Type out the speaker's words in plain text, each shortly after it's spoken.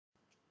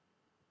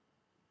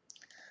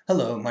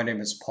Hello, my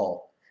name is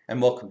Paul,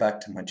 and welcome back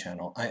to my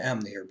channel. I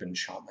am the Urban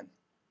Shaman.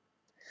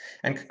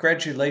 And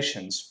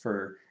congratulations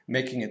for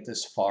making it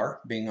this far,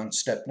 being on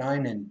step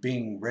 9 and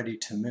being ready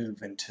to move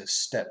into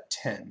step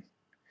 10.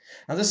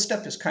 Now this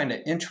step is kind of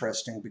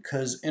interesting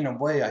because in a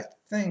way I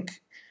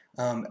think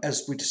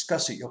as we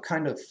discuss it, you'll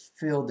kind of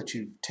feel that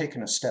you've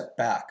taken a step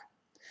back.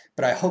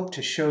 But I hope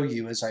to show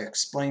you as I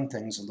explain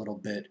things a little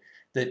bit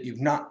that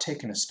you've not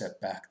taken a step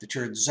back, that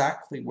you're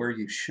exactly where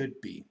you should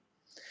be,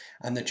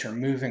 and that you're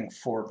moving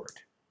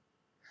forward.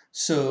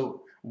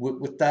 So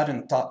with that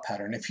in thought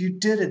pattern, if you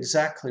did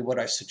exactly what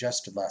I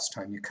suggested last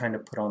time, you kind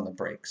of put on the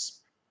brakes.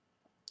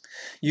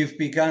 You've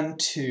begun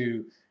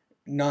to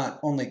not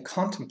only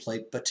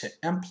contemplate, but to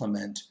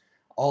implement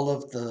all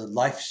of the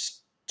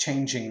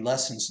life-changing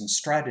lessons and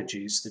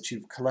strategies that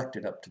you've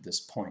collected up to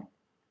this point.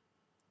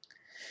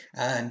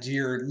 And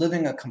you're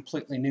living a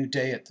completely new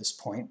day at this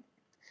point.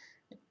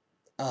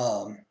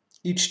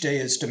 Each day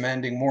is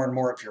demanding more and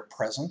more of your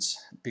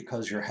presence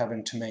because you're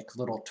having to make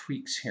little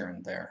tweaks here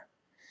and there.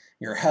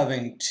 You're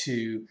having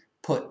to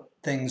put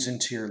things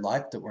into your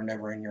life that were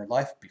never in your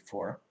life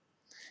before,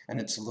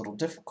 and it's a little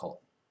difficult.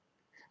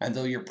 And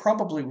though you're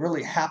probably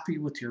really happy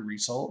with your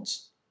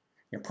results,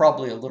 you're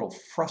probably a little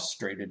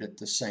frustrated at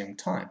the same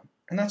time.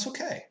 And that's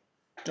okay.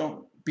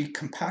 Don't be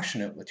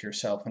compassionate with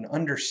yourself and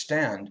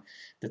understand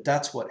that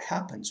that's what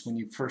happens when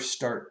you first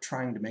start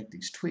trying to make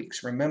these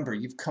tweaks. Remember,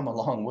 you've come a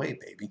long way,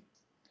 baby.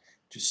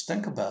 Just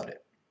think about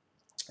it.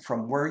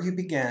 From where you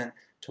began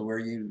to where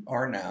you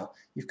are now,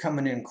 you've come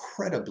an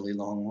incredibly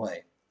long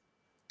way.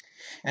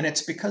 And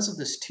it's because of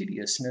this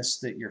tediousness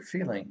that you're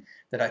feeling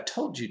that I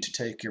told you to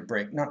take your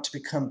break, not to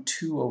become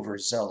too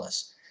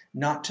overzealous,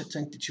 not to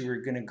think that you were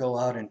going to go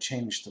out and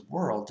change the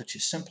world, that you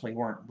simply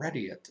weren't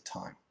ready at the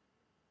time.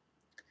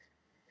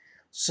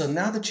 So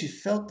now that you've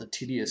felt the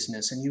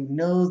tediousness and you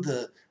know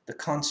the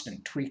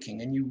constant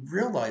tweaking and you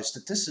realize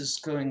that this is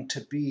going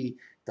to be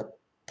the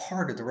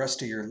part of the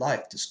rest of your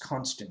life, this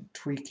constant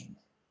tweaking.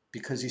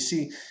 Because you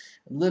see,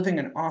 living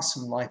an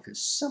awesome life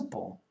is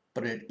simple,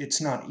 but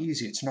it's not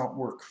easy, it's not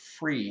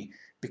work-free,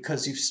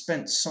 because you've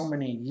spent so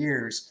many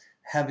years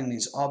having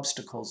these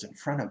obstacles in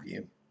front of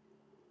you.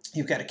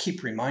 You've got to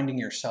keep reminding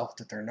yourself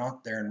that they're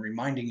not there and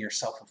reminding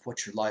yourself of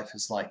what your life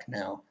is like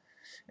now.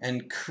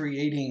 And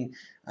creating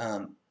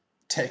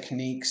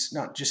techniques,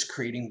 not just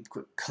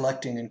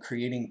collecting and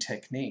creating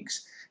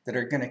techniques that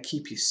are going to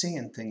keep you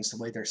seeing things the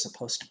way they're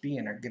supposed to be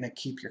and are going to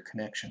keep your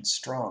connection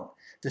strong.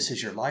 This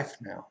is your life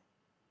now.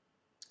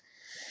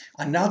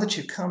 And now that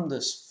you've come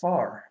this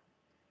far,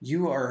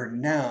 you are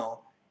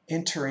now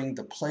entering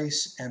the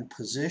place and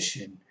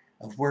position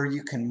of where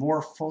you can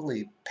more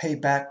fully pay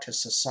back to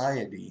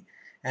society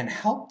and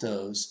help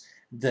those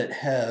that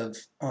have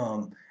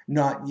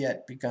not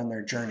yet begun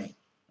their journey.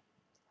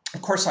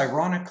 Of course,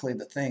 ironically,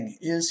 the thing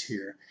is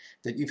here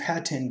that you've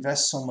had to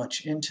invest so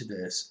much into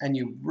this and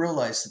you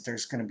realize that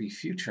there's going to be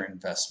future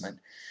investment,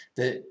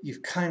 that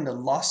you've kind of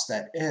lost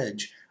that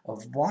edge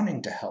of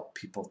wanting to help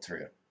people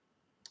through.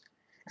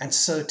 And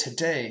so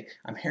today,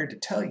 I'm here to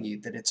tell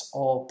you that it's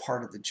all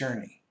part of the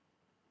journey.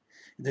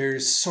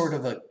 There's sort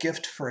of a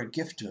gift for a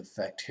gift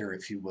effect here,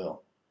 if you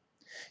will.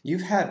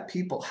 You've had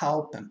people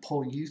help and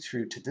pull you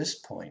through to this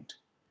point,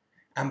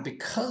 and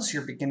because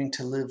you're beginning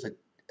to live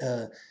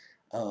a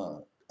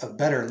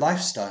better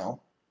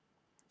lifestyle,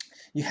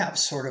 you have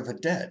sort of a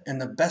debt,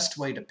 and the best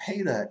way to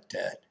pay that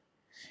debt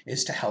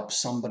is to help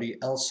somebody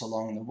else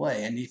along the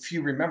way. And if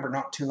you remember,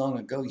 not too long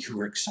ago, you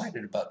were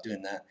excited about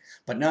doing that.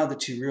 But now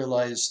that you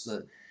realize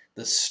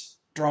the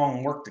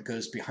strong work that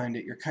goes behind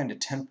it, you're kind of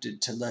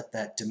tempted to let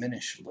that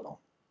diminish a little.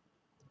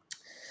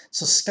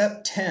 So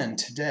step 10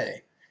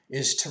 today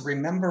is to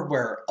remember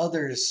where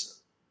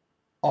others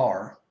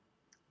are.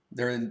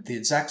 They're in the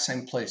exact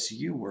same place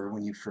you were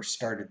when you first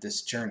started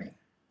this journey.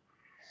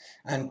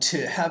 And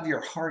to have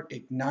your heart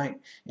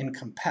ignite in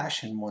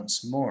compassion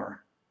once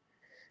more,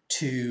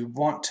 to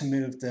want to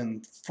move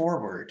them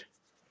forward.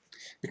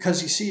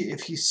 Because you see,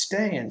 if you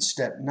stay in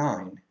step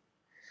 9,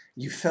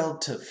 you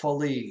failed to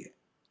fully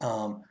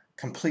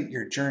complete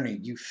your journey.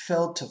 You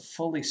failed to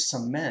fully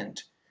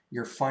cement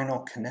your final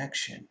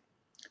connection,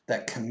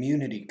 that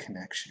community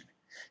connection.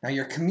 Now,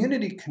 your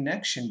community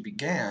connection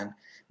began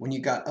when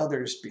you got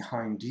others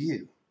behind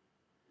you.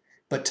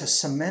 But to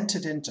cement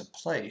it into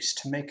place,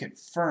 to make it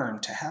firm,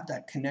 to have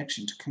that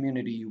connection to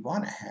community you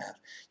want to have,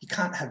 you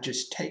can't have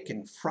just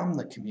taken from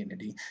the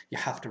community. You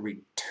have to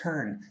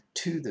return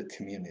to the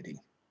community.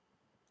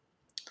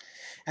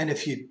 And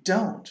if you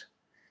don't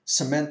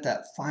cement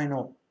that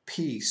final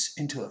piece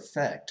into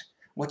effect,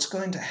 what's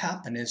going to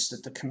happen is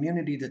that the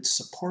community that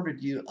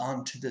supported you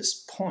on to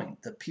this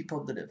point, the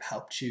people that have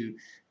helped you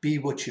be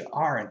what you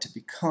are and to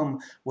become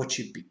what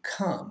you've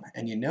become,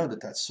 and you know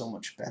that that's so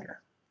much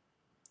better,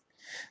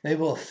 they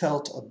will have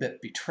felt a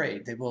bit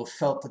betrayed. They will have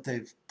felt that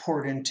they've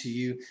poured into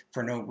you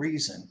for no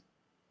reason.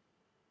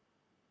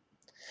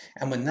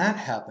 And when that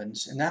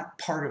happens, and that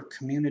part of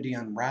community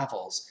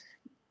unravels,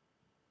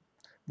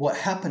 what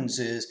happens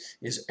is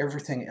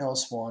everything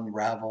else will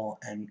unravel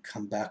and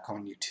come back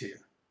on you too.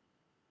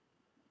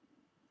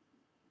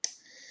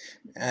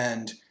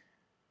 And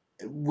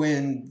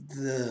when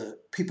the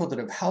people that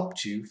have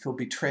helped you feel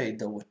betrayed,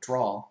 they'll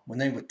withdraw. When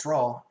they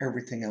withdraw,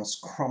 everything else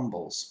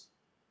crumbles.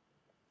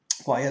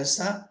 Why is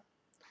that?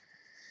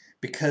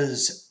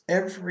 Because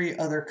every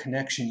other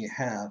connection you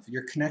have,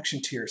 your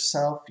connection to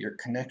yourself, your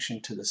connection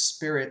to the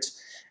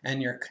spirits,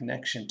 and your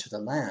connection to the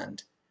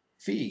land,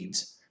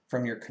 feeds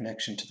from your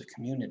connection to the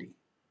community.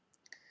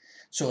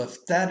 So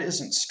if that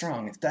isn't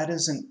strong, if that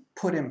isn't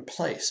put in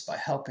place by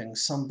helping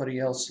somebody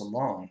else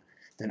along,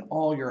 then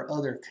all your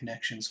other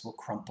connections will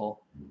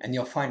crumple, and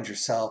you'll find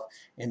yourself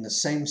in the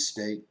same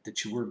state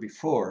that you were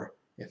before,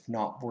 if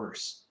not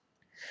worse.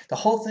 The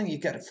whole thing you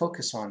got to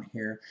focus on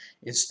here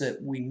is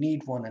that we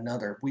need one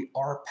another. We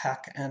are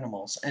pack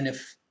animals, and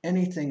if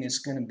anything is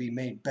going to be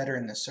made better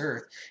in this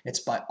earth, it's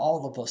by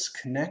all of us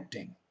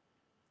connecting.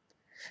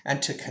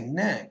 And to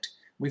connect,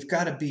 we've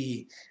got to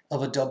be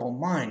of a double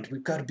mind.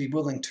 We've got to be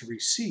willing to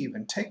receive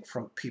and take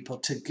from people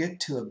to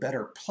get to a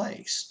better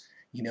place,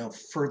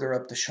 further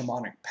up the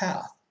shamanic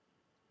path.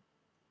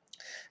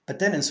 But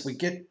then as we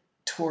get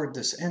toward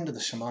this end of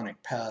the shamanic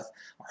path,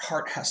 our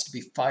heart has to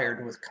be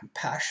fired with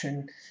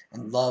compassion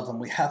and love, and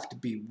we have to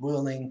be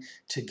willing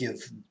to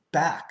give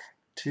back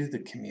to the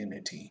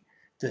community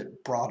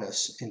that brought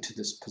us into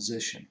this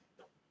position.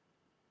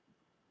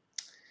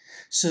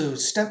 So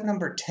step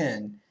number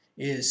 10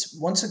 is,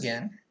 once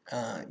again,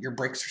 your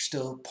brakes are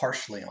still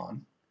partially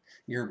on.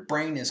 Your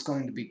brain is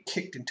going to be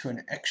kicked into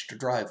an extra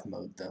drive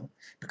mode, though,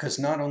 because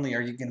not only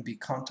are you going to be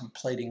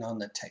contemplating on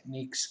the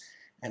techniques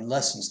and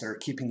lessons that are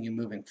keeping you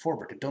moving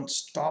forward, and don't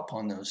stop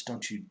on those.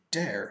 Don't you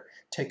dare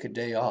take a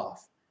day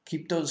off.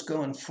 Keep those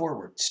going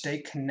forward. Stay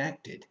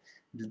connected.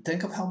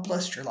 Think of how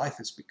blessed your life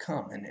has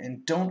become,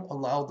 and don't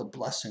allow the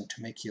blessing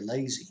to make you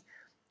lazy.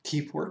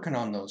 Keep working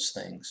on those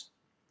things.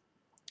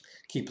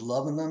 Keep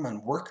loving them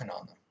and working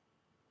on them.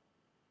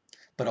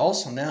 But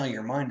also now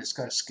your mind has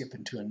got to skip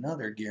into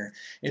another gear.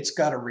 It's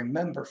got to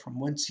remember from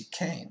whence you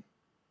came.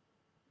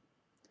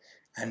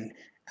 And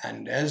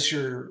as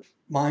your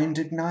mind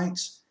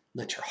ignites,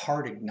 let your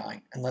heart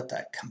ignite and let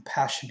that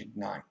compassion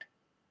ignite.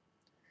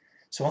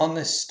 So on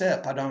this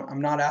step,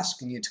 I'm not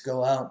asking you to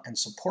go out and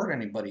support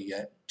anybody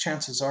yet.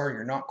 Chances are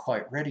you're not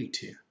quite ready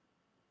to.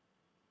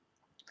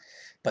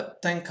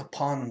 But think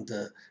upon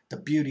the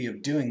beauty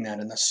of doing that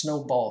and the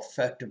snowball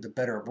effect of the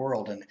better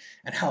world,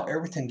 and how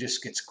everything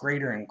just gets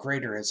greater and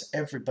greater as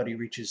everybody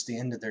reaches the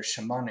end of their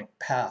shamanic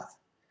path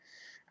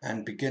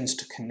and begins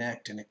to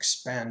connect and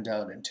expand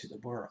out into the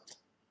world.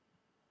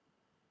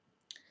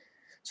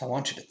 So I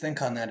want you to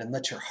think on that and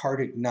let your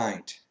heart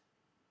ignite.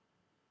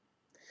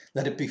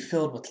 Let it be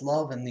filled with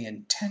love and the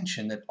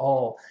intention that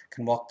all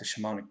can walk the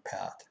shamanic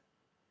path,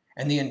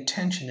 and the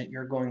intention that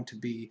you're going to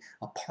be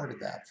a part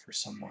of that for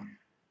someone.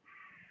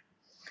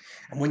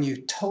 And when you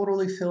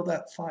totally feel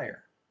that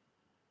fire,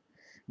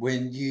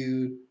 when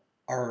you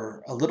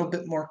are a little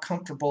bit more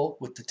comfortable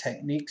with the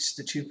techniques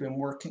that you've been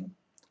working,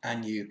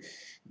 and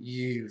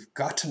you've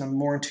gotten them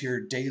more into your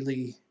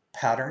daily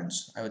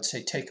patterns, I would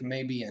say take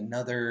maybe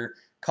another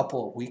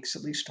couple of weeks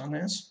at least on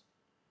this,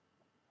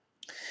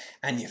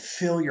 and you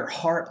feel your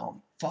heart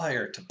on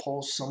fire to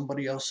pull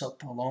somebody else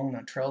up along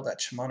the trail, that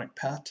shamanic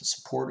path, to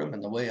support them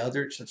in the way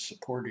others have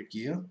supported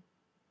you,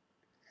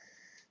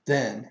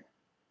 then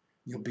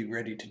you'll be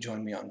ready to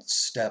join me on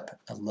step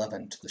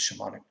 11 to the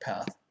shamanic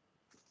path.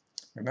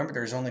 Remember,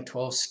 there's only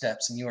 12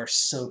 steps and you are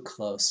so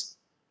close.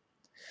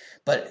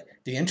 But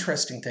the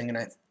interesting thing, and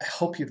I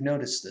hope you've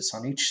noticed this,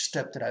 on each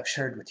step that I've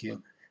shared with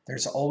you,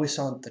 there's always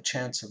the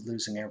chance of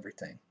losing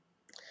everything.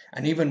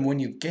 And even when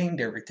you've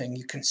gained everything,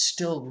 you can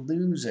still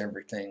lose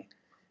everything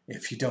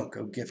if you don't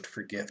go gift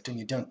for gift and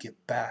you don't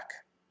give back.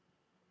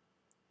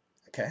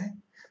 Okay?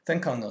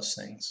 Think on those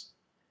things.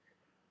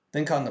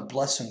 Think on the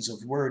blessings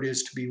of where it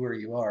is to be where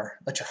you are.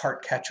 Let your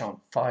heart catch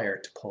on fire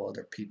to pull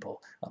other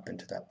people up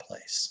into that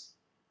place.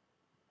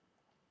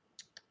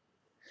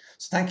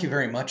 So thank you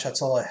very much.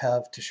 That's all I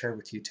have to share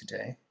with you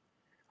today.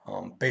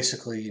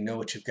 Basically, you know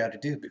what you've got to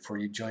do before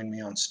you join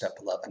me on step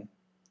 11.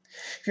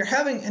 If you're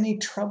having any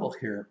trouble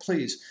here,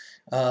 please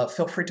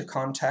feel free to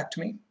contact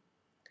me.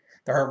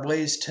 There are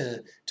ways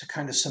to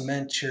kind of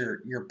cement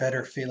your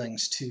better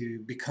feelings, to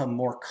become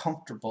more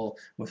comfortable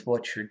with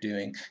what you're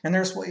doing. And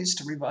there's ways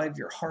to revive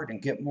your heart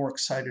and get more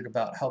excited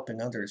about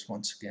helping others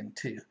once again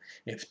too,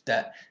 if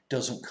that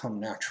doesn't come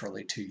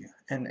naturally to you.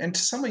 And to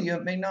some of you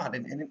it may not.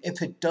 And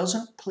if it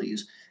doesn't,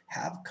 please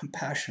have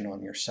compassion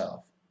on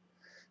yourself.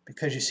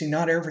 Because you see,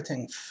 not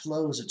everything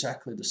flows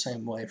exactly the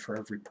same way for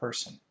every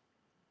person.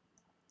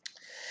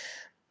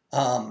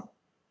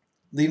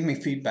 Leave me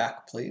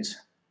feedback, please.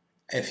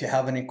 If you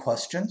have any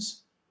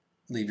questions,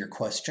 leave your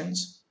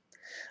questions.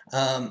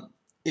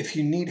 If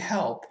you need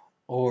help,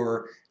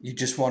 or you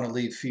just want to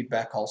leave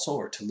feedback also,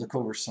 or to look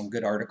over some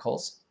good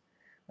articles,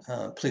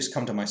 please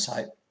come to my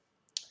site.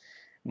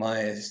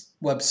 My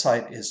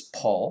website is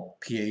Paul,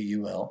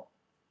 P-A-U-L,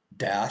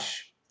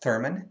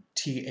 Thurman,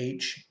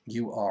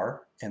 Thurman.com.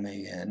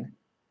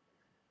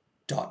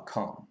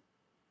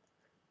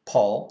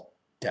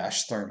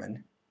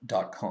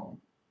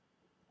 Paul-Thurman.com.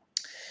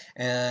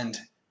 And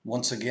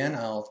Once again,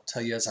 I'll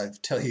tell you as I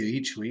tell you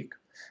each week,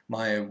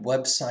 my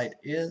website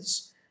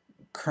is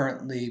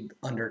currently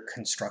under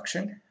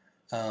construction.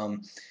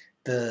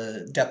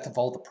 The depth of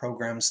all the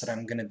programs that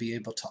I'm going to be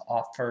able to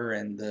offer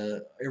and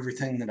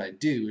everything that I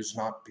do is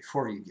not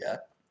before you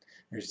yet.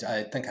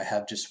 I think I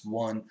have just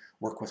one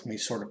work with me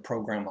sort of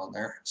program on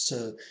there,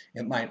 so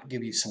it might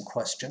give you some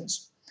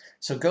questions.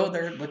 So go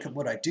there, look at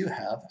what I do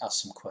have,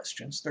 ask some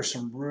questions. There's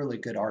some really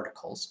good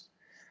articles,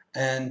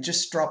 and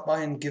just drop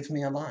by and give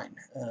me a line.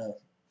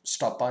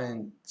 Stop by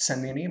and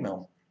send me an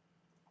email.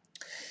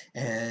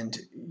 And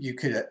you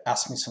could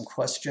ask me some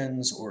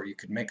questions, or you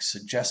could make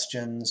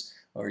suggestions,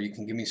 or you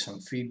can give me some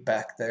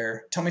feedback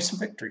there. Tell me some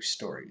victory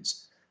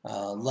stories.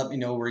 Let me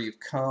know where you've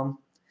come.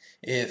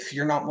 If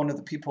you're not one of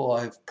the people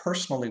I've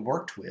personally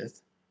worked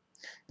with,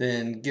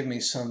 then give me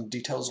some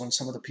details on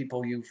some of the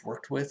people you've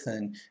worked with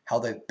and how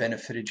they've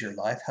benefited your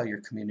life, how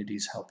your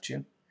community's helped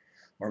you.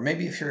 Or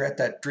maybe if you're at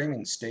that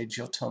dreaming stage,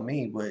 you'll tell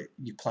me what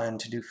you plan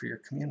to do for your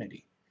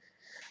community.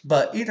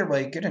 But either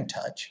way, get in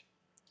touch.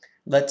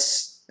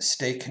 Let's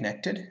stay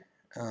connected.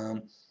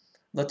 Um,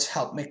 let's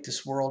help make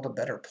this world a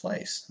better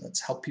place.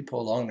 Let's help people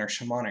along their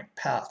shamanic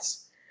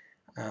paths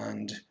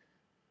and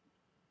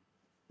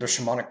their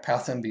shamanic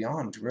path and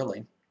beyond,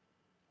 really.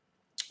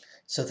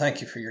 So thank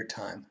you for your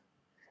time.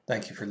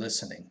 Thank you for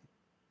listening.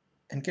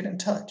 And get in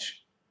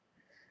touch.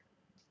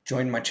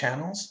 Join my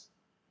channels.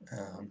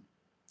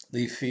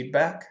 Leave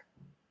feedback.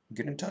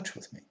 Get in touch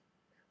with me.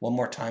 One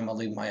more time, I'll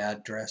leave my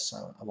address.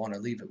 I want to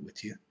leave it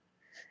with you.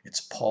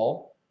 It's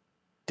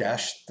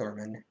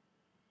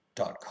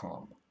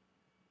paul-thurman.com.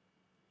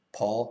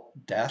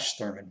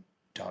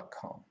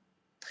 paul-thurman.com.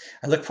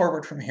 I look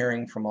forward from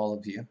hearing from all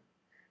of you.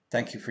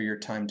 Thank you for your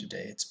time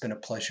today. It's been a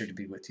pleasure to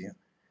be with you.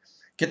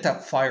 Get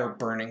that fire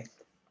burning.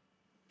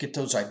 Get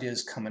those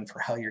ideas coming for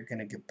how you're going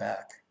to get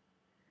back.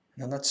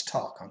 And then let's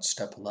talk on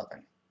step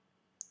 11.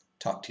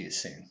 Talk to you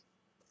soon.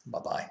 Bye-bye.